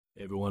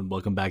Hey everyone,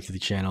 welcome back to the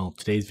channel.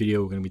 Today's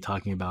video, we're going to be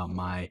talking about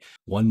my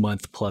 1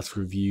 month plus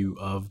review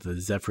of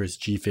the Zephyrus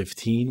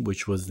G15,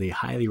 which was the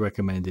highly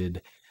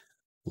recommended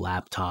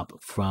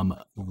laptop from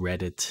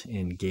Reddit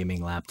in gaming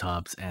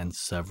laptops and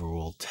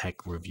several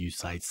tech review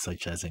sites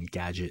such as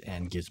Engadget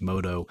and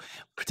Gizmodo.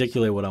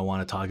 Particularly what I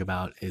want to talk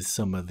about is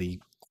some of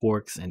the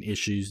quirks and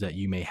issues that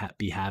you may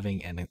be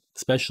having, and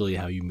especially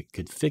how you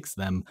could fix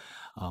them.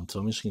 So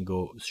I'm just going to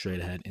go straight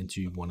ahead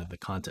into one of the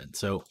content.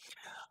 So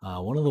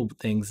one of the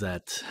things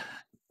that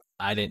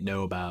I didn't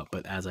know about,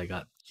 but as I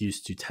got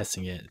used to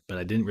testing it, but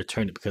I didn't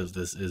return it because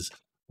this is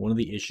one of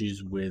the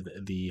issues with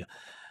the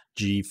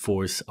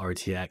GeForce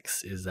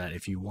RTX, is that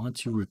if you want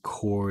to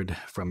record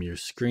from your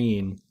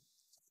screen,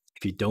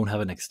 if you don't have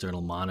an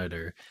external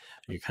monitor,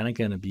 you're kind of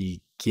going to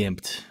be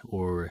gimped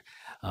or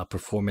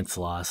performance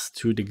loss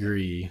to a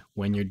degree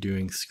when you're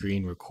doing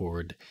screen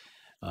record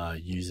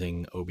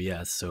using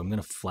OBS. So I'm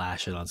going to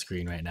flash it on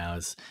screen right now.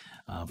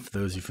 For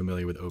those of you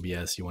familiar with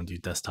OBS, you want to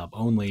do desktop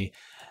only,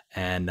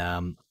 and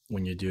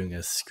when you're doing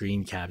a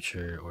screen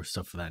capture or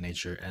stuff of that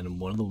nature. And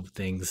one of the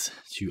things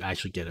to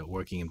actually get it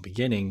working in the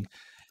beginning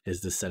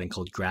is this setting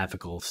called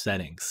graphical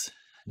settings.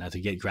 Now,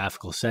 to get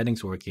graphical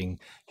settings working,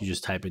 you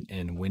just type it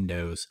in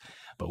Windows.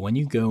 But when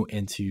you go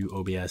into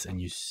OBS and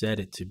you set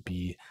it to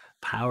be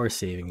power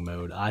saving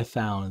mode, I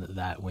found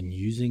that when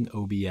using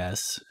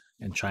OBS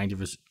and trying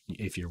to,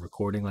 if you're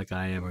recording like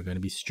I am or going to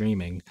be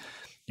streaming,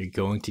 you're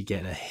going to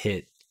get a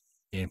hit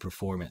in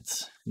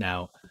performance.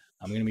 Now,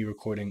 I'm going to be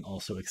recording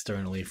also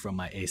externally from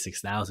my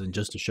A6000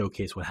 just to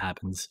showcase what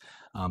happens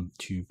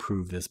to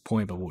prove this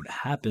point. But what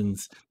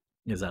happens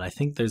is that I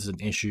think there's an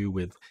issue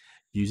with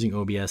using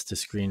OBS to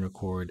screen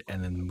record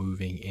and then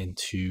moving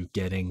into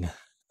getting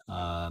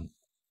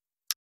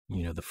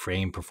the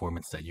frame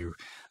performance that you're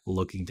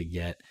looking to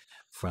get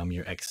from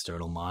your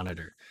external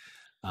monitor.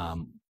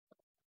 So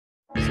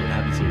what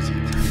happens here is you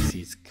can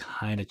see it's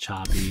kind of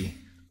choppy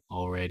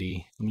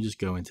already. Let me just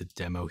go into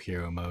demo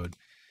hero mode.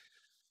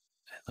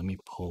 Let me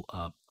pull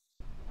up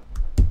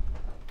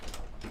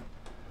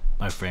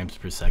my frames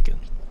per second.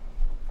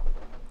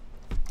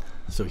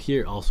 So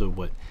here also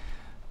what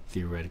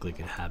theoretically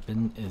could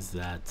happen is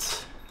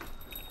that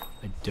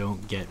I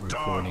don't get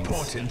recordings.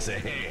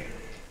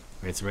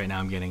 Right, so right now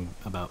I'm getting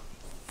about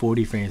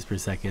 40 frames per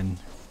second.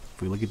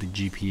 If we look at the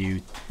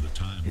GPU,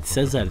 it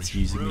says that it's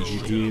using the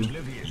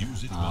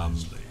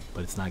GPU,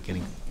 but it's not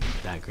getting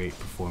that great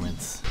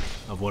performance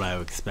of what I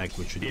would expect,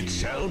 which would be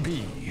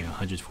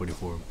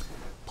 144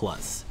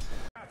 plus.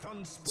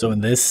 So in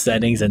this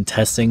settings and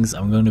testings,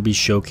 I'm going to be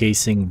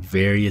showcasing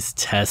various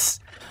tests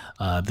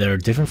that are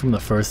different from the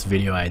first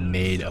video I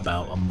made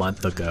about a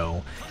month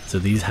ago. So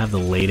these have the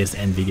latest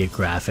Nvidia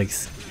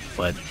graphics,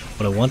 but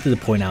what I wanted to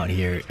point out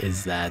here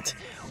is that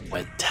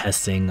when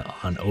testing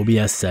on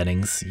OBS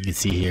settings, you can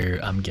see here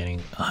I'm getting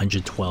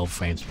 112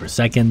 frames per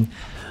second,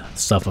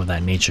 stuff of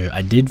that nature.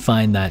 I did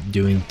find that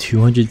doing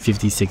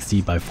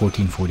 250/60 by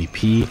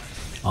 1440p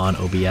on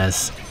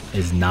OBS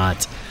is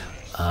not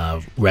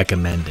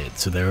recommended.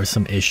 So there are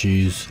some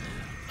issues.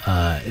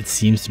 It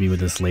seems to be with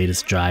this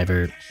latest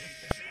driver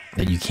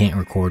that you can't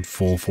record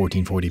full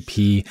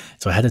 1440p.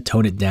 So I had to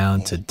tone it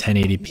down to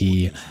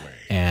 1080p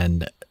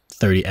and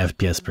 30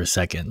 FPS per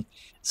second.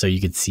 So you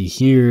can see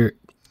here,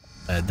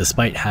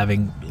 despite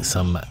having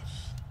some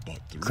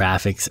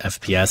graphics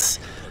FPS,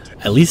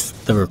 at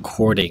least the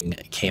recording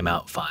came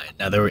out fine.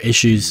 Now there were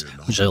issues,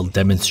 which I'll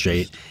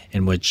demonstrate,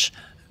 in which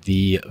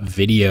the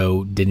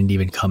video didn't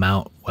even come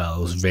out well.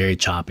 It was very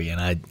choppy,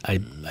 and I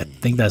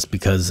think that's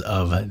because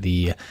of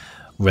the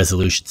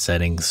resolution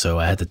settings. So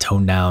I had to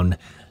tone down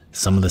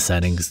some of the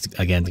settings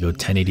again to go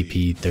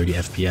 1080p 30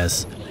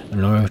 FPS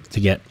in order to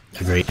get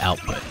a great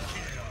output.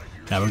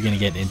 Now we're going to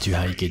get into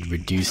how you could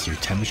reduce your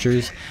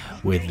temperatures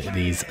with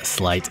these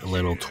slight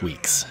little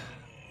tweaks.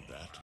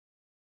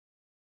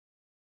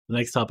 The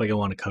next topic I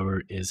want to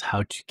cover is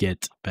how to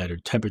get better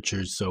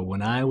temperatures. So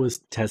when I was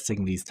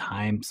testing these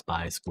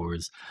TimeSpy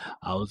scores,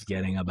 I was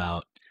getting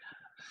about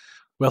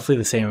roughly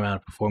the same amount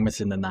of performance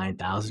in the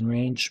 9,000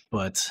 range,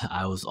 but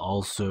I was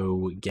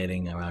also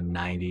getting around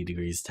 90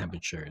 degrees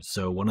temperature.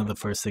 So one of the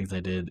first things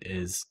I did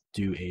is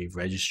do a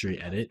registry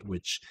edit,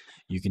 which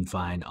you can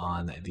find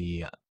on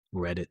the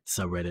Reddit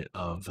subreddit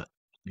of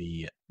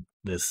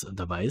this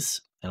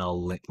device, and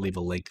I'll leave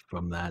a link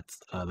from that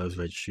those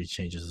registry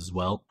changes as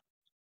well.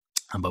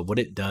 But what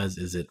it does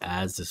is it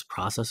adds this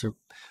processor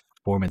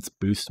performance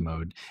boost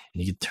mode,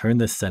 and you can turn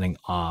this setting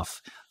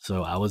off.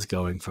 So I was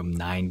going from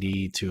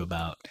 90 to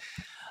about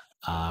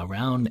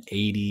around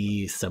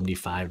 80,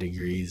 75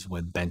 degrees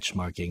when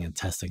benchmarking and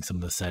testing some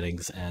of the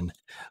settings, and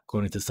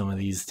according to some of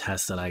these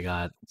tests that I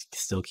got,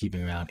 still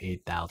keeping around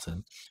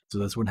 8,000. So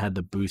this one had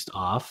the boost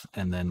off,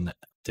 and then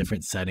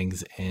different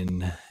settings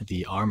in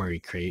the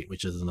Armory crate,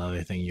 which is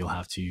another thing you'll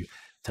have to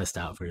test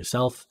out for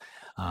yourself.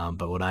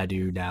 But what I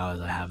do now is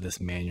I have this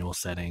manual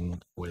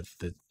setting with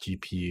the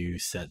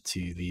GPU set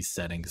to these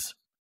settings.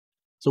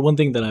 So one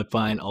thing that I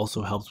find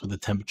also helps with the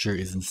temperature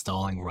is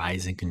installing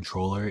Ryzen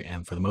Controller,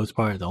 and for the most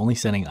part, the only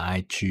setting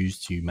I choose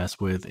to mess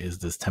with is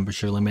this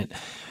temperature limit.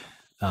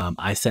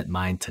 I set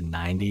mine to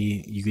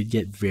 90. You could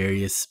get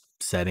various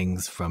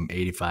settings from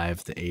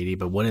 85 to 80,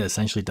 but what it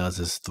essentially does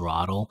is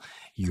throttle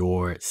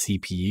your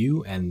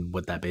CPU. And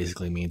what that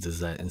basically means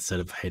is that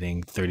instead of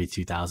hitting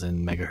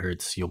 32,000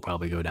 megahertz, you'll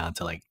probably go down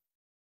to like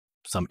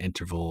some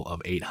interval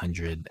of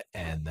 800.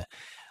 And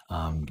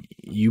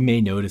you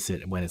may notice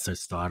it when it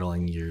starts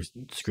throttling, your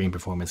screen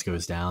performance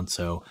goes down.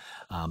 So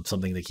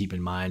something to keep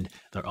in mind.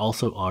 There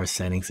also are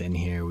settings in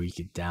here where you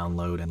could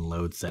download and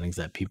load settings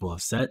that people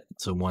have set.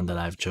 So one that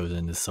I've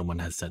chosen is someone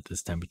has set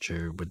this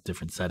temperature with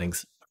different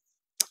settings.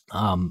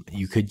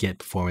 You could get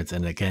performance,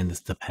 and again, this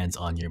depends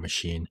on your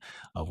machine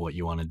of what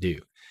you want to do.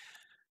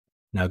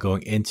 Now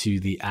going into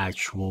the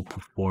actual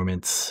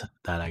performance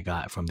that I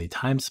got from the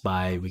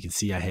TimeSpy, we can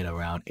see I hit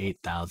around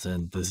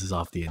 8,000. This is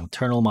off the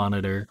internal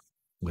monitor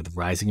with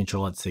Ryzen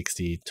Controller at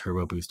 60,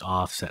 turbo boost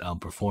off, set on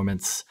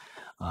performance,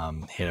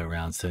 hit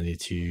around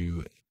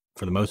 72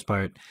 for the most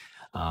part,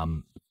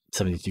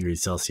 70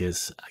 degrees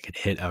Celsius. I could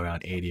hit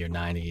around 80 or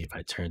 90 if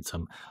I turn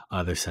some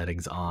other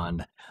settings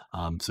on.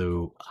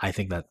 So I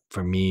think that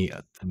for me,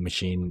 the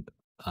machine,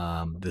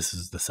 this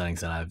is the settings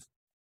that I've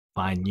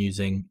fine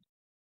using.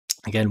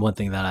 Again, one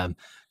thing that I'm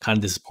kind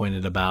of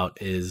disappointed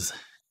about is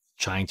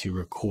trying to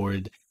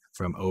record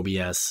from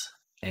OBS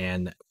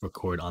and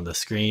record on the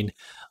screen.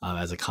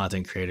 As a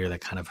content creator,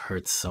 that kind of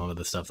hurts some of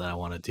the stuff that I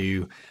want to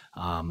do.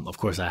 Of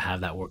course, I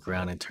have that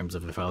workaround in terms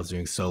of if I was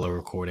doing solo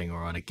recording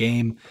or on a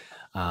game,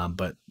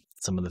 but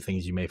some of the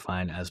things you may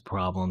find as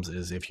problems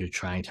is if you're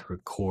trying to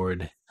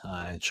record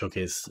and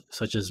showcase,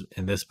 such as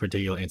in this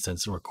particular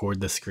instance,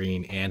 record the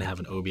screen and have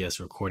an OBS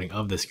recording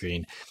of the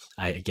screen.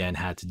 I again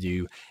had to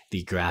do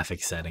the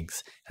graphic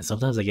settings, and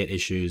sometimes I get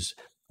issues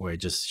where it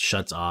just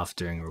shuts off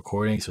during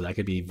recording. So that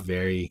could be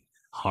very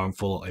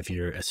harmful if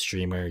you're a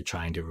streamer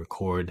trying to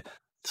record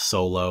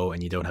solo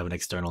and you don't have an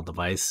external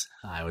device.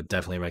 I would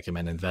definitely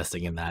recommend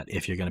investing in that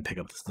if you're going to pick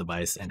up this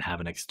device and have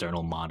an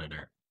external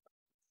monitor.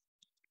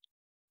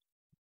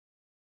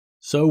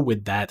 So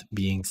with that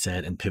being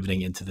said, and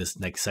pivoting into this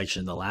next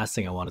section, the last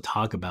thing I want to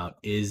talk about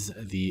is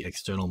the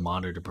external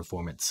monitor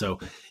performance. So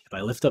if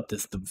I lift up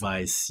this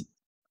device,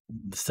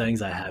 the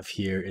settings I have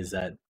here is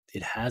that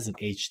it has an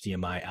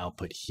HDMI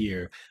output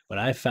here, but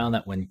I found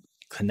that when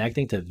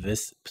connecting to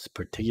this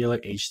particular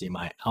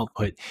HDMI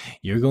output,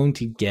 you're going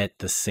to get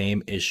the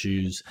same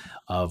issues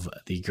of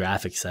the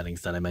graphic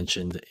settings that I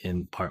mentioned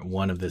in part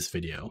 1 of this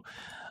video.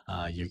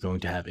 You're going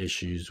to have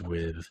issues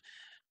with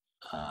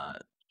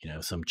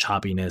some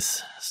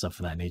choppiness, stuff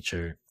of that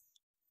nature.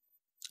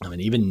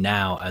 And even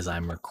now, as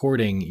I'm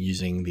recording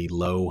using the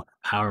low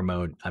power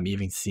mode, I'm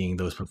even seeing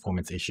those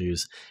performance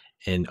issues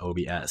in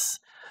OBS.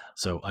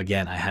 So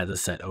again, I had to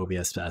set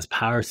OBS as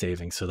power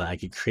saving so that I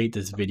could create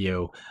this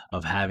video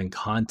of having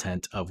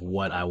content of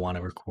what I want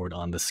to record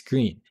on the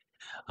screen.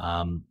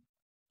 The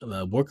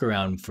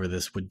workaround for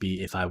this would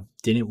be if I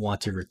didn't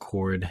want to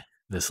record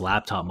this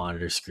laptop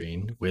monitor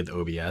screen with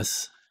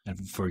OBS.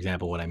 And for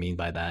example, what I mean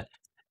by that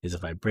is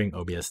if I bring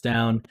OBS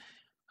down,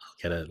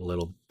 I'll get a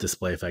little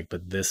display effect,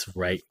 but this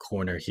right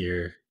corner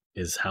here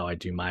is how I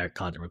do my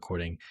content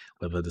recording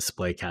with a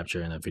display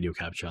capture and a video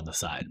capture on the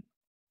side.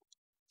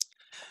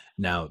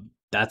 Now,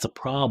 that's a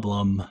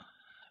problem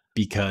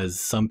because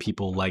some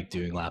people like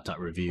doing laptop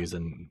reviews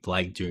and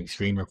like doing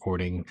screen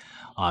recording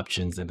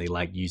options, and they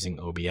like using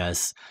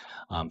OBS.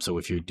 So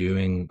if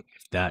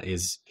that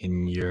is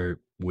in your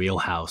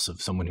wheelhouse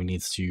of someone who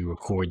needs to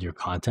record your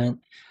content,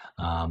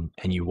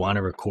 and you want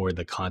to record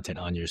the content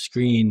on your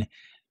screen,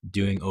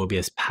 doing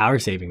OBS power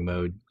saving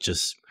mode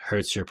just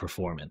hurts your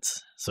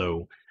performance.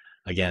 So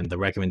again, the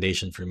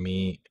recommendation for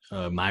me,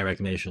 my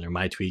recommendation or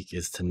my tweak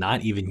is to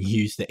not even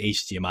use the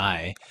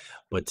HDMI,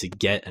 but to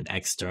get an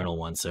external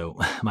one. So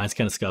mine's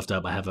kind of scuffed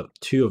up. I have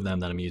 2 of them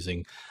that I'm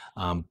using,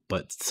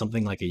 but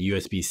something like a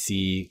USB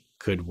C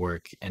could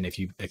work. And if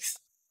you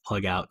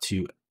plug out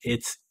to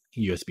its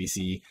USB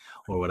C,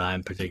 or what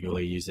I'm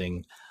particularly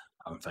using,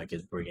 if I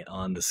could bring it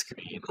on the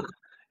screen,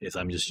 is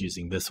I'm just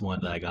using this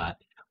one that I got,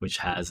 which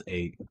has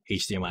a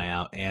HDMI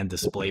out and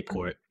display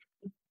port.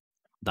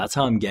 That's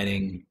how I'm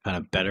getting kind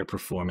of better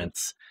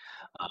performance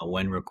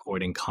when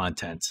recording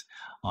content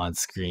on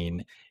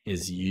screen,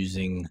 is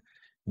using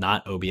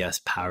not OBS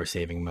power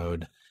saving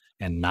mode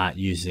and not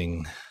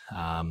using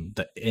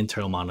the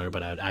internal monitor,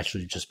 but I would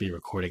actually just be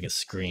recording a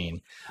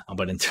screen.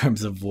 But in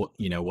terms of what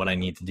I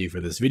need to do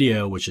for this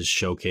video, which is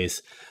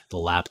showcase the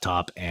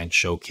laptop and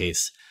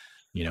showcase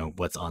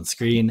what's on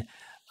screen,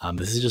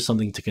 this is just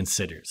something to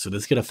consider. So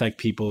this could affect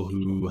people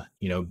who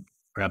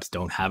perhaps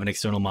don't have an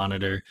external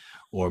monitor,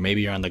 or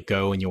maybe you're on the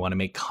go and you want to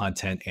make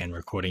content and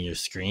recording your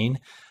screen.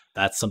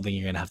 That's something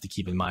you're going to have to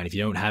keep in mind. If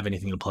you don't have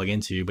anything to plug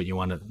into, but you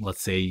want to,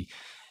 let's say,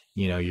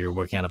 you're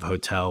working out of a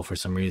hotel for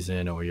some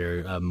reason, or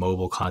you're a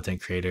mobile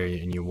content creator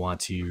and you want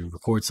to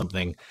record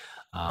something,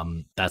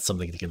 that's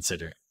something to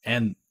consider.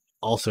 And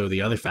also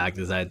the other fact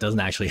is that it doesn't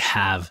actually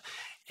have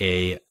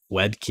a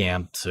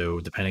webcam. So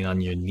depending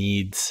on your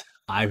needs,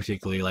 I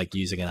particularly like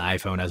using an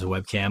iPhone as a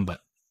webcam,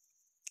 but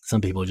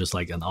some people just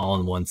like an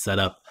all-in-one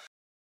setup.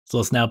 So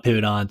let's now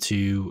pivot on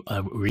to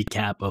a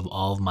recap of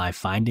all of my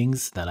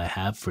findings that I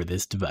have for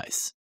this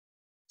device.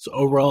 So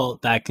overall,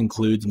 that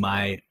concludes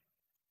my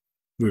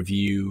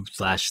review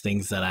 /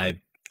 things that I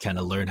kind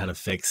of learned how to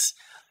fix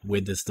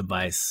with this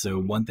device. So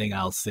one thing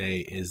I'll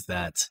say is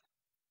that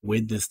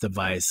with this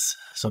device,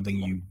 something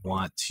you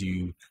want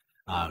to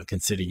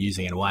consider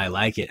using and why I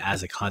like it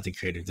as a content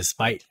creator,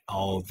 despite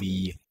all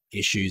the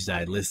issues that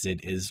I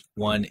listed, is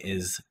one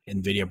is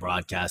Nvidia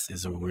Broadcast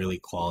is a really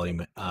quality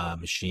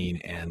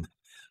machine, and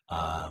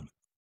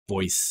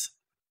voice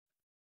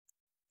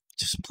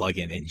just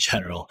plugin in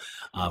general.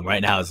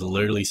 Right now it's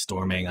literally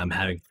storming. I'm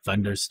having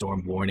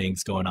thunderstorm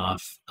warnings going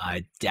off.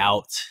 I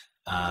doubt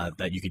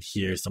that you could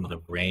hear some of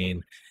the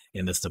rain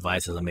in this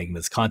device as I'm making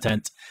this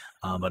content.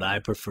 But I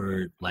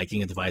prefer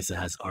liking a device that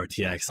has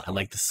RTX. I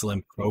like the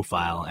slim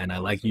profile, and I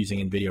like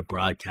using NVIDIA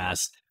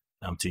Broadcast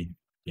to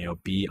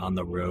be on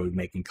the road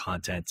making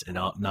content. It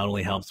not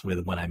only helps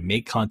with when I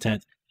make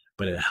content,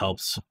 but it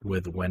helps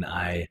with when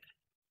I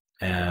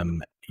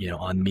am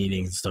on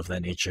meetings and stuff of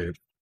that nature,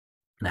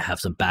 and I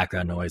have some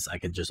background noise. I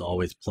can just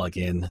always plug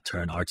in,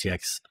 turn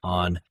RTX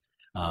on,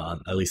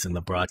 at least in the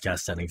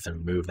broadcast settings,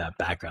 and remove that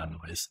background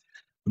noise.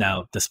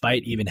 Now,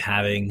 despite even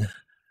having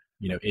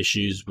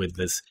issues with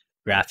this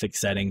graphic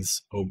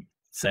settings,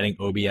 setting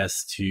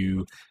OBS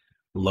to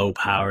low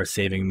power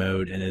saving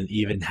mode, and then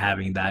even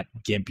having that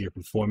gimp your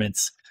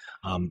performance,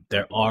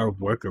 there are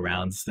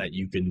workarounds that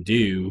you can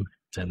do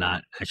to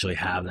not actually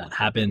have that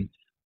happen.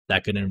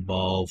 That could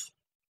involve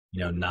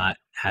not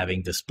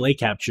having display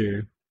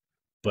capture,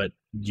 but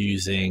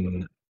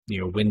using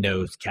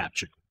Windows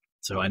capture.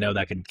 So I know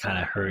that can kind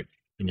of hurt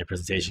in your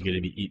presentation.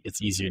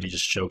 It's easier to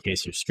just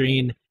showcase your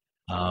screen,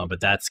 but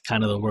that's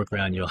kind of the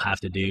workaround you'll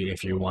have to do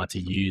if you want to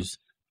use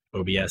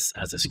OBS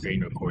as a screen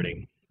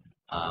recording.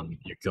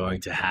 You're going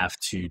to have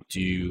to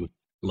do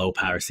low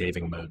power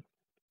saving mode.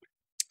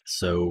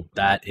 So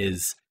that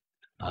is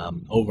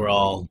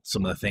overall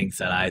some of the things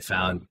that I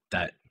found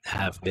that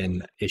have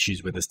been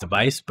issues with this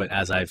device. But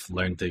as I've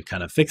learned to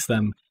kind of fix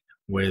them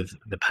with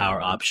the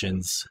power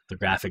options, the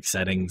graphic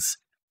settings,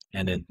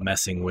 and then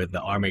messing with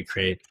the ARM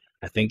crate,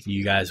 I think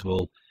you guys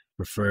will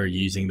prefer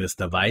using this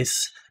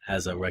device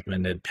as a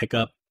recommended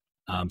pickup.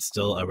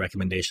 Still a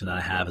recommendation that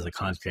I have as a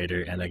content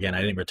creator. And again, I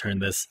didn't return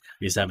this.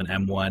 I used to have an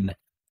M1,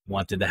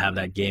 wanted to have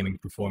that gaming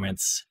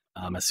performance.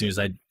 As soon as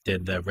I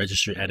did the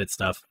registry edit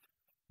stuff,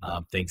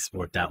 things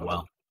worked out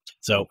well.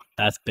 So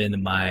that's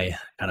been my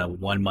kind of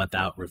 1 month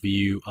out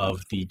review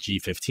of the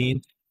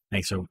G15.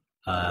 Thanks for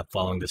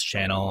following this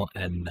channel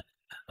and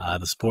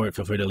the support.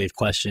 Feel free to leave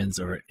questions,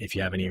 or if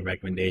you have any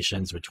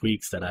recommendations or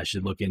tweaks that I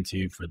should look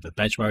into for the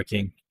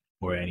benchmarking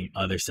or any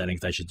other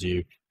settings I should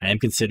do. I am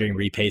considering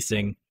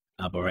repacing,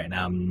 but right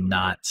now I'm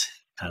not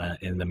kind of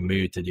in the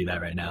mood to do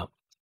that right now.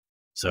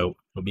 So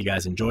hope you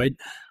guys enjoyed.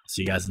 I'll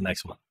see you guys in the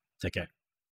next one. Take care.